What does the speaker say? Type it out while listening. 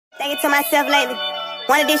Thinking to myself lately,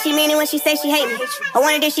 wonder did she mean it when she say she hate me? Or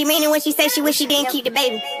wonder did she mean it when she say she wish she didn't keep the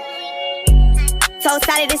baby? Told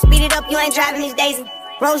Sally to speed it up, you ain't driving Miss Daisy.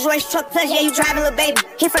 Rolls Royce truck plus, yeah, you driving little baby.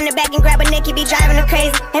 Hit from the back and grab a neck, you be driving her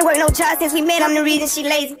crazy. Ain't work no job since we met, I'm the reason she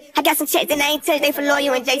lazy. I got some checks and I ain't touched, they for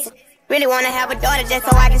Loyal and Jason. Really wanna have a daughter just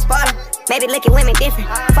so I can spot her. Maybe look at women different.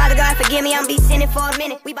 Father God forgive me, I'm be sinning for a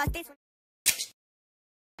minute. We bought this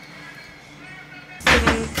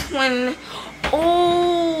one.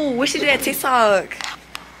 Oh, we should do that TikTok.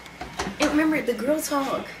 And remember the girl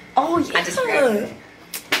talk. Oh yeah. I just forgot.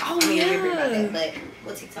 Oh I mean, yeah. I remember about that, but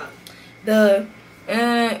what TikTok? The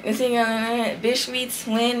thing on that bitch be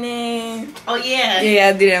twinning. Oh yeah. Yeah,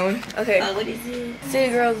 I do that one. Okay. What is it?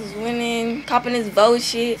 City girls is winning, copping this vote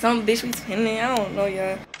shit. Some bitch be twinning. I don't know,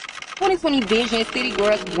 y'all. 2020 vision, city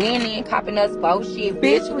girls winning, copping us bullshit.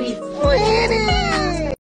 Bitch, we winning.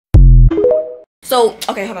 So,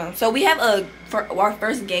 okay, hold on. So we have our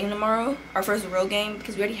first game tomorrow, our first real game,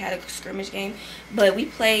 because we already had a scrimmage game. But we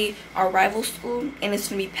play our rival school, and it's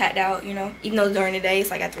gonna be packed out, you know. Even though during the day,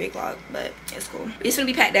 it's like at 3 o'clock, but it's cool. It's gonna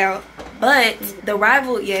be packed out. But the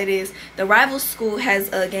rival, yeah, it is. The rival school has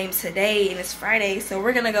a game today, and it's Friday, so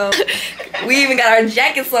we're gonna go. We even got our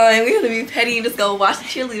jackets on. We're gonna be petty and just go watch the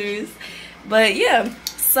cheerleaders. But yeah,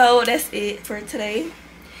 so that's it for today.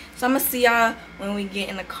 So I'm gonna see y'all when we get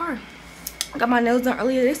in the car. I got my nails done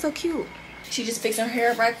earlier. They're so cute. She just fixed her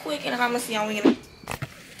hair right quick, and I'm gonna see y'all when we get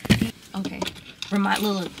in. Okay. Remind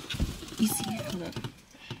look. You see? Look.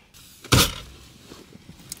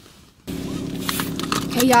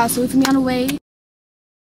 Okay, y'all. So if me on the way.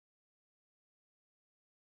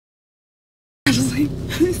 I was like,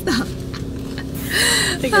 stop.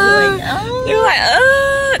 You're like,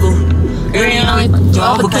 Girl, you only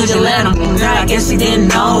drove because you let him. Girl, I guess you didn't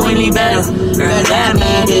know any better. Girl, that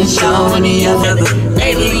man didn't show any of it.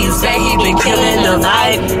 Lately, you say he been killing the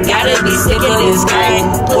vibe. Gotta be sick of this guy.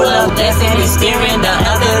 Pull up, that's in his steering. The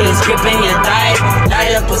other is gripping your thigh.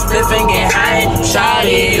 Light up a spliff and get high.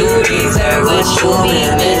 Shawty, you deserve what you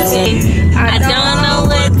been missing. I don't know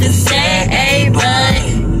what to say, but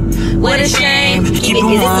what a shame. Keep it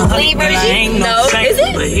 100, but I ain't no fake.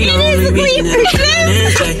 But he don't really be in the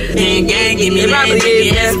gang, give me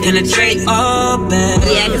that, penetrate all bad.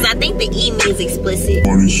 Yeah, because I think the E means explicit.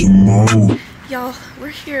 y'all, we're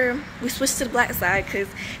here. We switched to the black side because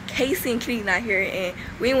Casey and Kitty not here, and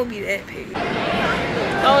we ain't gonna be that pig.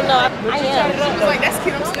 Oh no, I am. Like, that's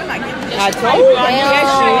cute. I'm still not getting this. I told you,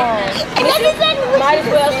 Might as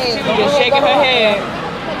well. just shaking her head.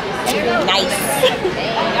 Nice.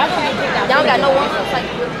 Y'all got no warm-ups like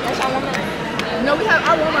that's y'all warm-up? No, we have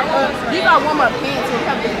our warm-up. These are warm-up pants, so we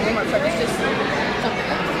have different warm-ups. Like, it's just something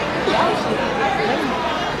else.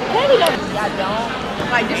 Y'all don't.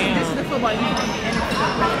 Like, this is the football uniform.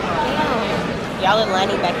 Y'all are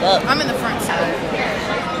lining back up. I'm in the front side.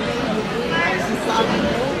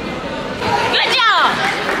 Good job!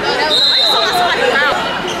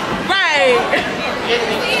 Right.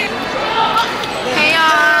 Hey,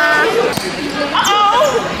 y'all.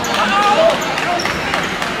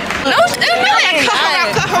 No, it's really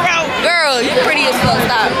cut her out. Girl, you pretty as fuck.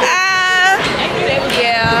 Stop.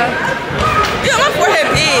 Yeah. Yeah, my forehead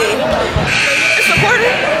big. It's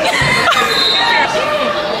supporting.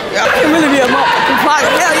 Y'all can really be a motherfucking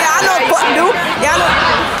product. Hell yeah, I know what to do. Yeah, I know.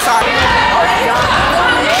 Sorry.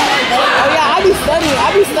 Oh yeah, I be studying.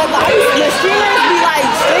 The streamers be like,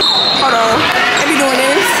 hold on. They be doing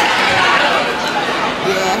this.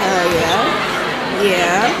 Yeah, hell yeah.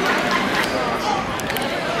 Yeah.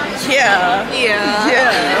 Yeah. Yeah.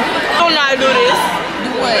 Yeah. I don't know how to do this.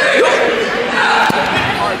 Do what?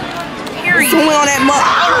 Zooming on that mug.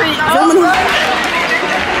 Zooming on.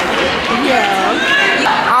 Yeah.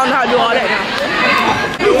 I don't know how to do all that now.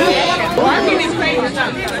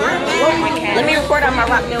 Let me record on my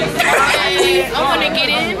Rockville. I want to get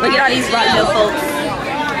in. Look at all these Rockville folks.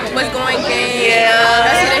 What's going on? Yeah.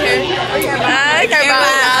 Let's sit in here.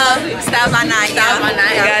 Styles by night. Styles by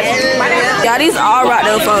night. Y'all, these all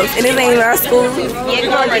Rockville folks. And this ain't even our school.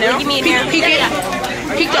 Yeah, come on, right now. Give me in there.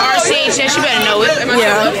 Peek the RC and she better know it.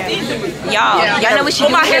 Yeah. Y'all know what she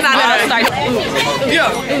do. My hair's not Start.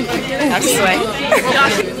 I swear.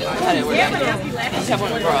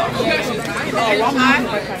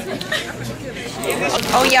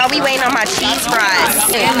 Oh, y'all, we waiting on my cheese fries.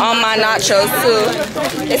 On my nachos too.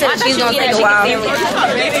 They said the cheese gonna take a while.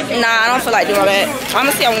 Nah, I don't feel like doing all that. I'm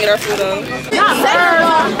gonna see how we get our food though.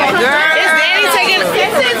 Girl,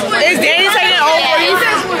 is Danny taking over you?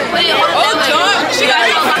 Oh, John, she got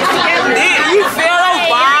it. You feel the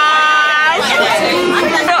vibe?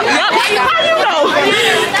 Yup. How you know?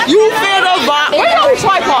 You feel the vibe? Where your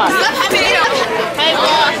tripod?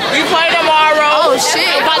 You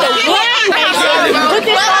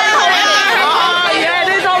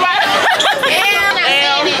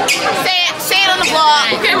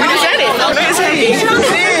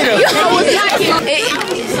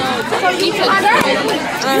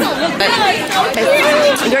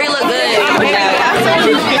Girl, you look good.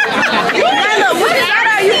 What side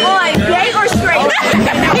are you on? Gay or straight?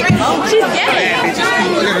 She's gay.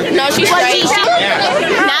 No, she's straight.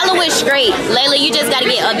 Nala went straight. Layla, you just gotta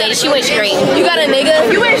get updated. She went straight. You got a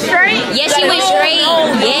nigga? You went straight? Yes, she went straight.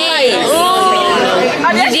 Yes.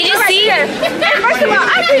 Did you see? First of all,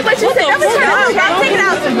 I see what you said. That was her. Take it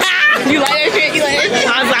out. You like that shit? You like that shit?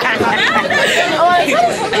 I was like,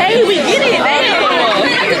 Hey, we get it.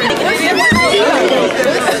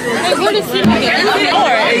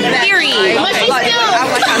 Period.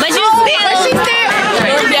 But you still.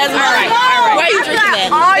 Alright. Why are you drinking that?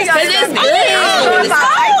 Because it's good.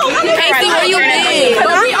 Casey, where you been?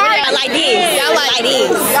 I like this. Y'all like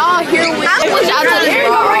this. Y'all here with Y'all to the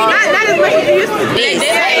not as much as you used to. this.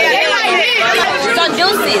 They like this. So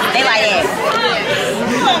juices. They like that.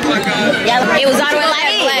 Yeah, it was all the way like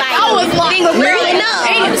this. Like, I was like, finger curling up.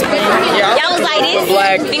 Y'all was like this.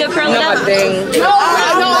 Finger curling up. No,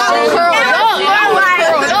 I was curled up.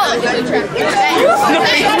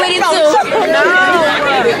 With it too.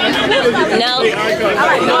 No.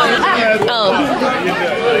 Oh.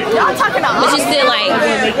 Y'all talking about. But you still like.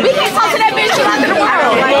 We can't talk to that bitch out in the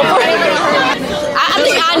world. I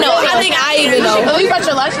think I know. I think I even know. Oh, you got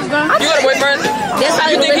your license, bro? you got a boyfriend? That's how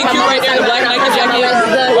You think he cute right there in the black Nike jacket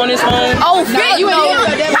on his phone? Oh, fuck you know.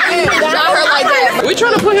 Not her like that. We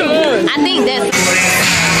trying to put him on. I think that's.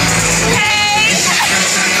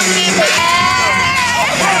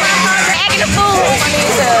 Acting a fool.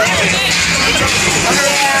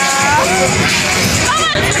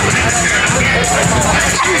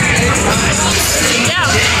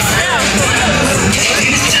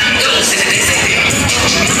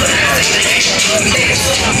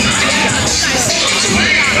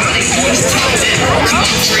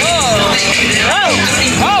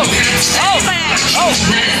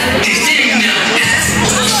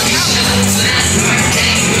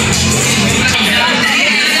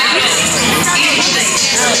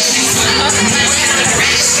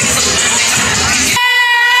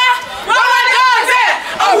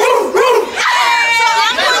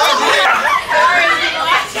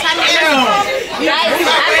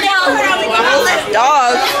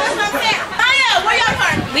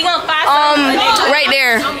 Right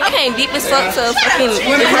there. I came deep as fuck to fucking.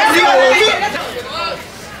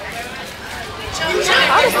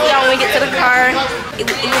 Honestly, y'all, when we get to the car, it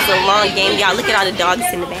was a long game. Y'all, look at all the dogs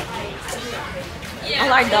in the back. I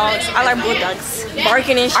like dogs. I like bulldogs.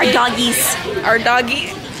 Barking and shit. Our doggies. Our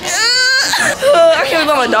doggy. I can't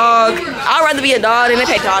believe I'm a dog. I'd rather be a dog than a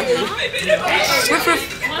pet doggy.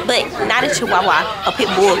 But not a chihuahua, a pit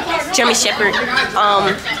bull, German shepherd,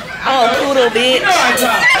 Oh, poodle, bitch.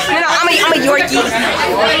 You know, I'm a Yorkie.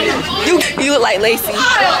 You look like Lacey.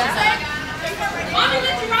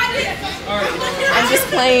 I'm just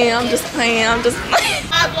playing.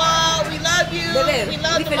 My vlog, we love you. We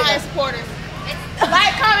love the live supporters.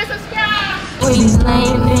 Like, comment, subscribe. These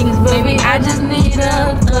lame things, baby, I just need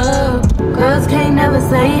a love. Girls can't never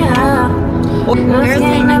say how. Girls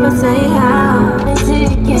can't never say how. Until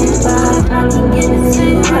you get by, I can get it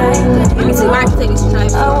sit right. Let me see where I can take this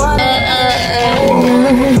time.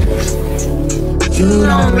 You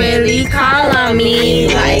don't really call on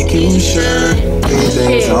me like you should.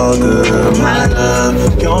 Everything's all good, my love.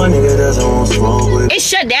 Your nigga doesn't want smoke with. It's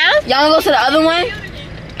shut down? Y'all wanna go to the other one?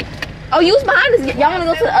 Oh, you was behind us. Y'all wanna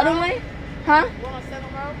go to the other one? Huh?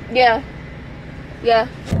 Yeah. Yeah.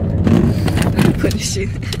 Put this shit.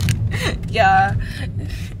 Yeah.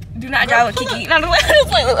 Do not drive with Kiki. No, that's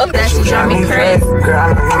That's drive me crazy.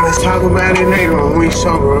 Girl, let's talk about it later when we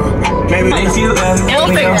sober. Maybe if you ever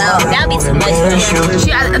That'll be too much for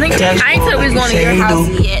you. I think I ain't said we was going to your house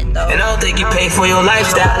yet, though. And I don't think you pay for your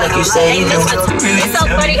lifestyle like you say you do. It's so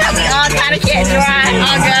funny how we all kind of can't drive.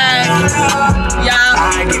 Oh, God. Y'all.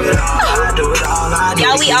 I give it all, I do it all, I do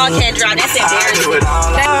Y'all, we all can't drive. That's embarrassing.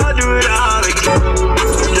 I do it all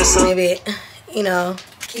again. Just so Maybe, you know,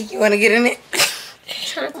 Kiki, want to get in it?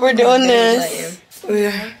 We're doing this.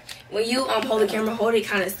 When you hold the camera, hold it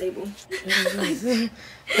kind of stable.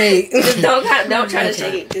 Wait, just don't try to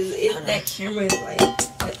shake it, because if that camera is like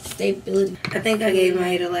stability. I think I gave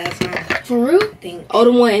my the last one. For real? Oh,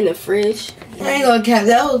 the one in the fridge. I ain't gonna cap.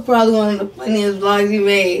 That was probably one of the funniest vlogs you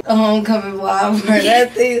made. A homecoming vlog.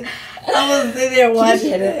 That thing. I was sitting there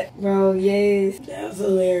watching it. Bro, yes. That was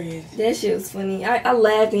hilarious. That shit was funny. I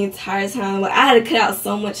laughed the entire time. Like, I had to cut out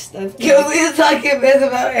so much stuff. Cause we was talking mess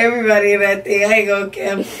about everybody in that thing. I ain't gonna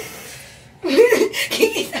cap.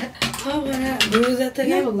 Oh, what happened? Bruise that thing?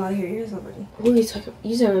 You have a lot of hair ears already. Who are you talking?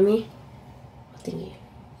 You talking about me? I think you.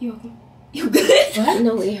 You welcome. You good? What?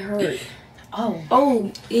 No, it hurt.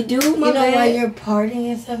 Oh, you do? My You know, bad. while you're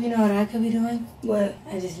partying and stuff, you know what I could be doing? What?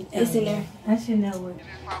 It's in there. I should know what.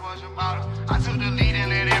 I took the lead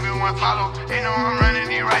and let everyone follow. They know I'm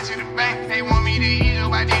running it right to the bank. They want me to eat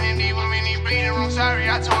up, I didn't leave them in the bleeding room. Sorry,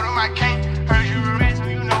 I told them I can't. Heard you were red, so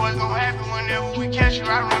you know what's gonna happen whenever we catch you.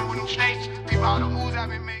 I run with them snakes. People all the moves I've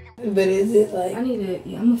been making. But is it like? I need to.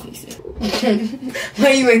 Yeah, I'm gonna fix it.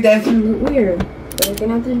 Why you make that Weird. But I'm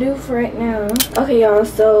gonna have to do for right now. Okay, y'all.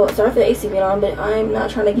 So sorry for the AC being on, but I'm not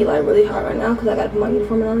trying to get like really hot right now because I gotta put my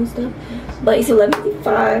uniform on and stuff. But it's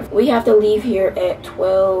 11:55. We have to leave here at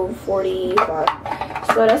 12:45.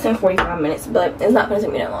 So that's in 45 minutes. But it's not gonna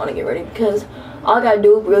take me that long to get ready because all I gotta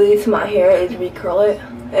do really to my hair is recurl it,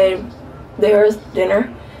 and there's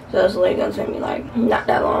dinner. So it's like gonna take me like not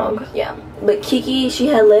that long. Yeah. But Kiki, she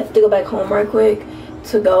had left to go back home right quick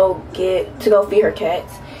to go feed her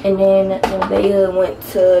cats. And then they went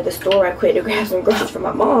to the store right quick to grab some groceries for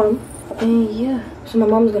my mom. And yeah, so my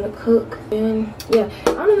mom's gonna cook. And yeah,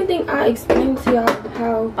 I don't even think I explained to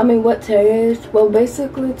y'all what today is. Well,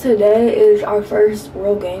 basically today is our first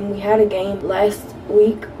real game. We had a game last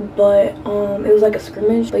week, but it was like a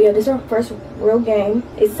scrimmage. But yeah, this is our first real game.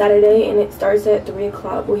 It's Saturday and it starts at 3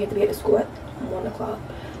 o'clock. We have to be at the school at 1 o'clock.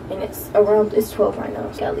 And it's 12 right now,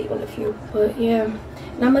 so I gotta leave in a few. But yeah,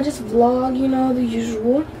 and I'm gonna just vlog, you know, the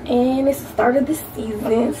usual. And it's the start of the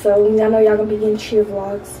season, so I know y'all gonna be getting cheer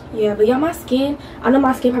vlogs. Yeah, but yeah, my skin, I know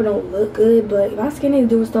my skin probably don't look good, but my skin is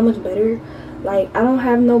doing so much better. Like, I don't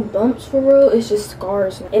have no bumps for real, it's just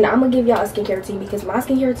scars. And I'm gonna give y'all a skincare routine because my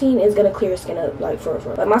skincare routine is gonna clear skin up, like for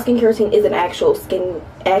real. Like, my skincare routine is an actual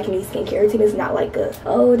acne skincare routine. It's not like a,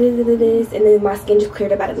 oh, this, and then my skin just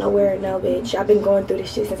cleared up out of nowhere. No, bitch, I've been going through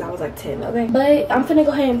this shit since I was like 10, okay? But I'm finna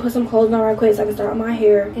go ahead and put some clothes on right quick so I can start on my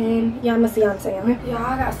hair. And yeah, I'm gonna see y'all in a second, okay? Yeah,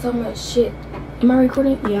 I got so much shit. Am I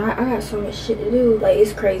recording? Yeah, I got so much shit to do. Like,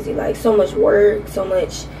 it's crazy. Like, so much work, so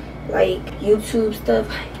much, like, YouTube stuff.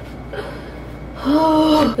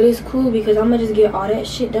 Oh, but it's cool because I'm gonna just get all that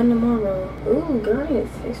shit done tomorrow. Ooh, girl, I need to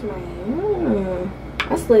fix my hair.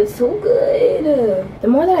 I slept so good. The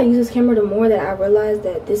more that I use this camera, the more that I realize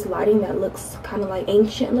that this lighting that looks kind of like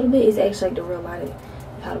ancient a little bit is actually like the real lighting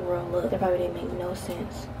of how the world looks. That probably didn't make no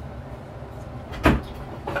sense.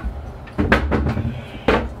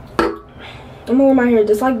 I'm gonna wear my hair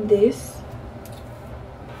just like this.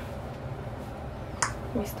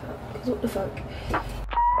 Let me stop, because what the fuck?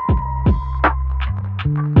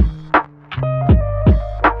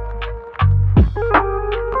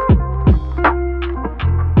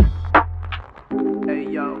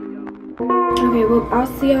 Okay, well, I'll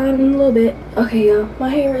see y'all in a little bit. Okay, y'all, my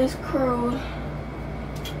hair is curled.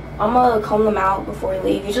 I'm gonna comb them out before I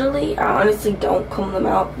leave. Usually, I honestly don't comb them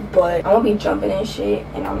out, but I'm gonna be jumping and shit,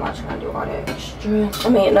 and I'm not trying to do all that extra.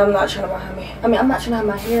 I'm not trying to I'm not trying to have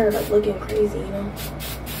my hair like looking crazy, you know?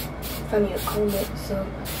 If I need to comb it, so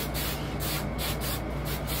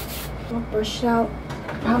I'll brush it out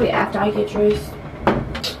probably after I get dressed.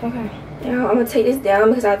 Okay. Now I'm gonna take this down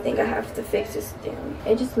because I think I have to fix this down.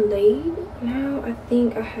 It just laid. Now I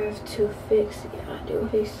think I have to fix, yeah, I do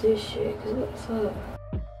fix this shit because what the fuck?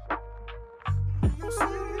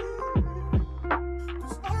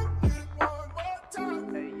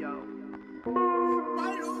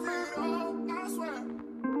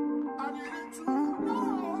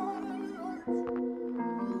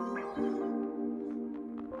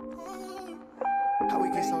 How we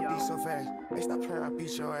get so deep so fast? They stop trying to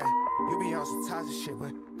beat your ass. You be on some toxic shit,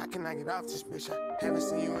 but I cannot get off this bitch. I haven't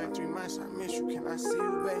seen you in 3 months. I miss you. Can I see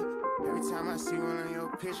you, babe? Every time I see one on your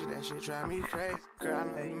picture, that shit drive me crazy. Girl, I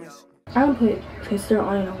know you miss. I haven't put concealer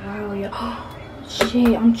on in a while, yeah. Oh,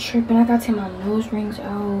 shit, I'm tripping. I gotta take my nose rings out. I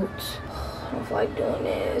don't feel like doing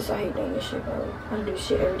this. I hate doing this shit, bro. I do this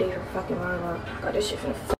shit every day for fucking long. Got this shit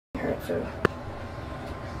finna fucking hurt, so.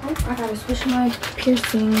 I gotta switch my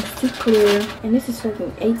piercings to clear, and this is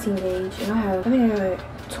fucking 18 gauge, and I think I got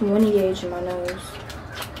 20 gauge in my nose.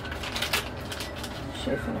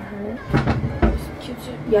 Shit finna hurt.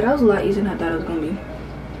 Yeah, that was a lot easier than I thought it was gonna be.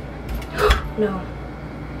 No.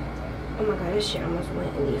 Oh my god, this shit almost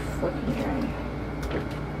went in the fucking drain.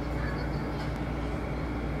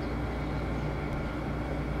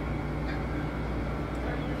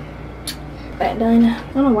 Back done. I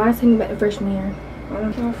don't know why I taking back the freshman year.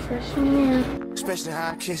 Freshman year. Especially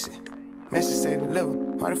how I kiss it. Message say deliver.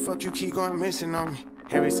 Why the fuck you keep going missing on me?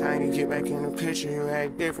 Every time you get back in the picture, you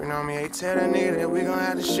act different on me. Hey, tell that nigga that we gon'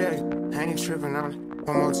 have to share it. I ain't tripping on it.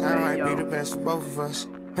 One more time might be the best for both of us.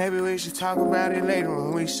 Maybe we should talk about it later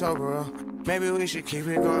when we sober up. Maybe we should keep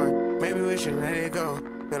it going. Maybe we should let it go.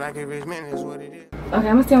 Feel like a rich man is what it is. Okay, I'm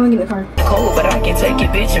gonna stay on and get in the car. Cold, but I can take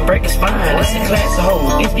it, bitch, and break a spine. That's a class of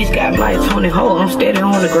hoe. This bitch got my Tony Hole. I'm steady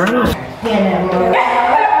on the ground.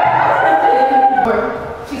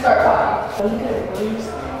 She started talking.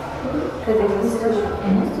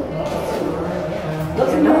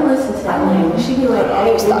 Don't listen to that language. She be like,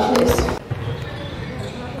 hey, stop this.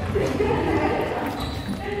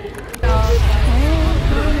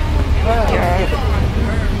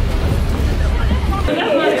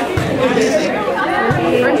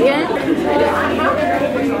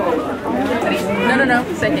 No,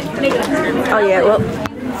 second. Oh yeah, well,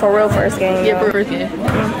 for real first game. Yeah, for first game.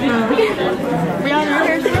 Brianna, your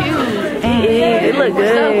hair's cute. Yeah, it look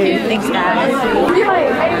good. So cute. Thanks, guys.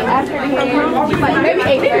 After the game, maybe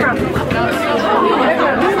 8 rounds.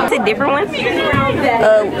 It's a different one?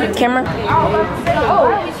 Camera?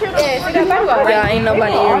 Yeah, ain't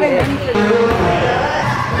nobody here.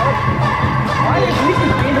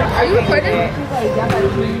 Are you recording?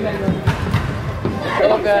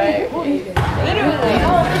 Okay.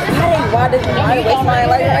 Why waste my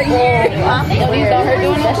life right here? You saw her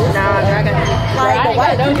doing it? Nah, I got Like,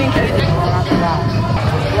 why don't you think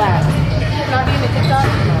black? Not being a TikTok?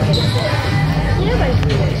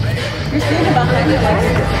 You're standing behind it.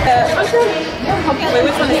 Wait,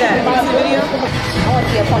 which one is that? Is the video? I want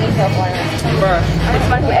to see a ponytail for her. Bruh. It's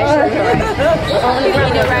fun to extra right. Only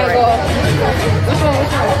run it right. Which one?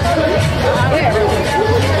 Where?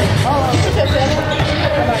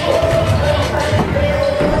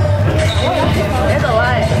 There's a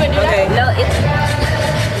lot. Okay. No, it's...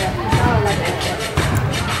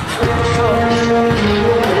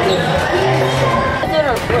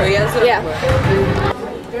 Yeah.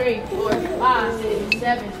 3, 4, 5, 6,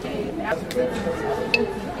 7, 8, 9,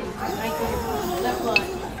 left line.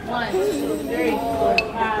 1, 2, 3, 4,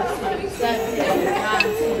 5, 6, 7, 8, 9,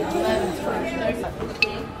 10, 11, 12,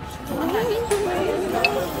 13.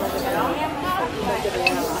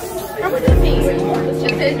 How much is it? She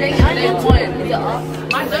says they won.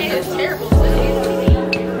 My duck is terrible.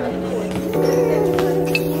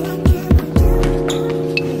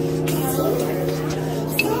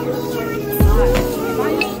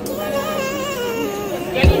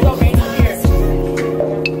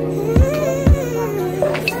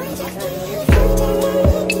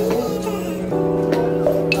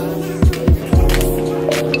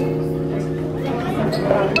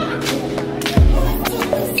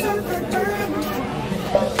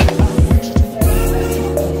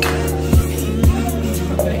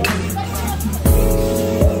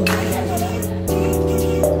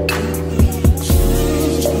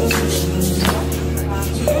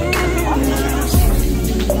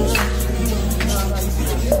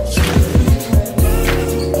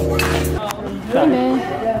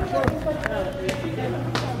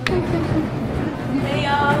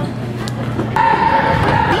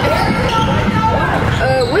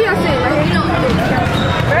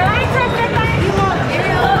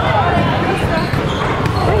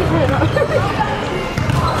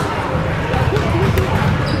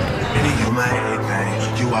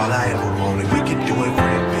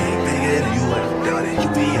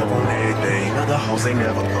 Ain't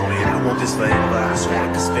never on it. I want this forever. I swear I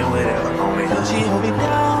can spend whatever on it. She hold me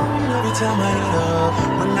down every time I hit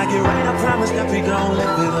up. When I get right, I promise that we gon'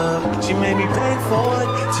 live it up. She made me beg for it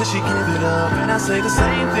till she give it up, and I say the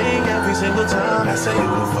same thing every single time. I say you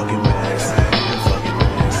the fucking best. You the fucking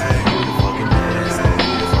best. You the fucking best.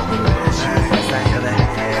 You the fucking best. Best I ever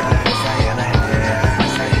had. Best I ever had.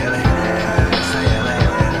 Best I ever had. Best I ever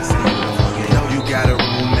had. I say you the fucking. Know you got a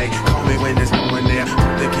roommate. Call me when there's no one there.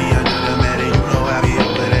 Put the key under the mat and you know I be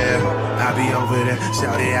over there. I be over there.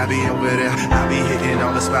 Shout it, I be over there. I be hitting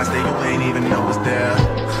all the spots that you ain't even know is there.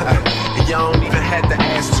 And you don't even have to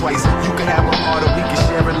ask twice. You can have a heart or we can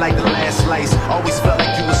share it like the last slice. Always felt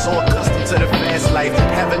like you were so accustomed to the fast life.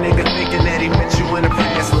 Have a nigga thinking that he met you in a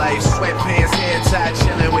past life. Sweatpants, hair tied,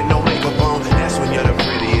 chilling with no makeup on. That's when you're the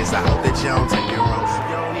prettiest. I hope that you don't take it wrong.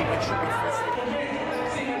 You don't even trip me for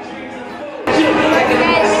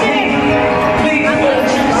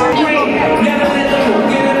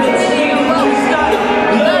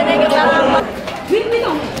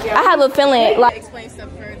I have a feeling like Explain stuff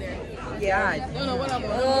further. Yeah. No, what I'm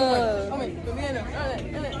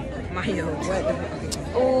Mayo, what the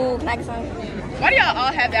fuck? ooh, next one. Why do y'all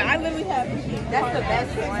all have that? I literally have. That's the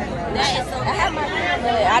best one. That is so I have my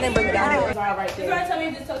I didn't bring it down here. You trying to tell me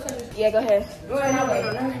if this toast Yeah, go ahead.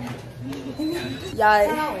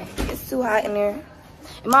 Y'all, it's too hot in there.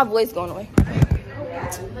 And my voice going away.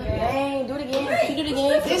 Dang, do it again. Can you do it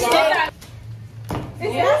again?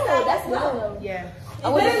 Yeah, that's low. Yeah. I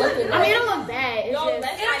wouldn't look at I mean, it don't look bad. It's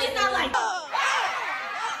just. It's not like.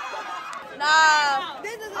 Nah.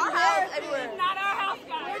 This is Our house everywhere. Not our house,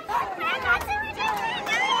 guys.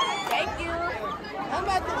 Thank you. I'm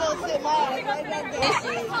about to go sit mine.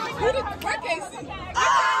 Where Casey? I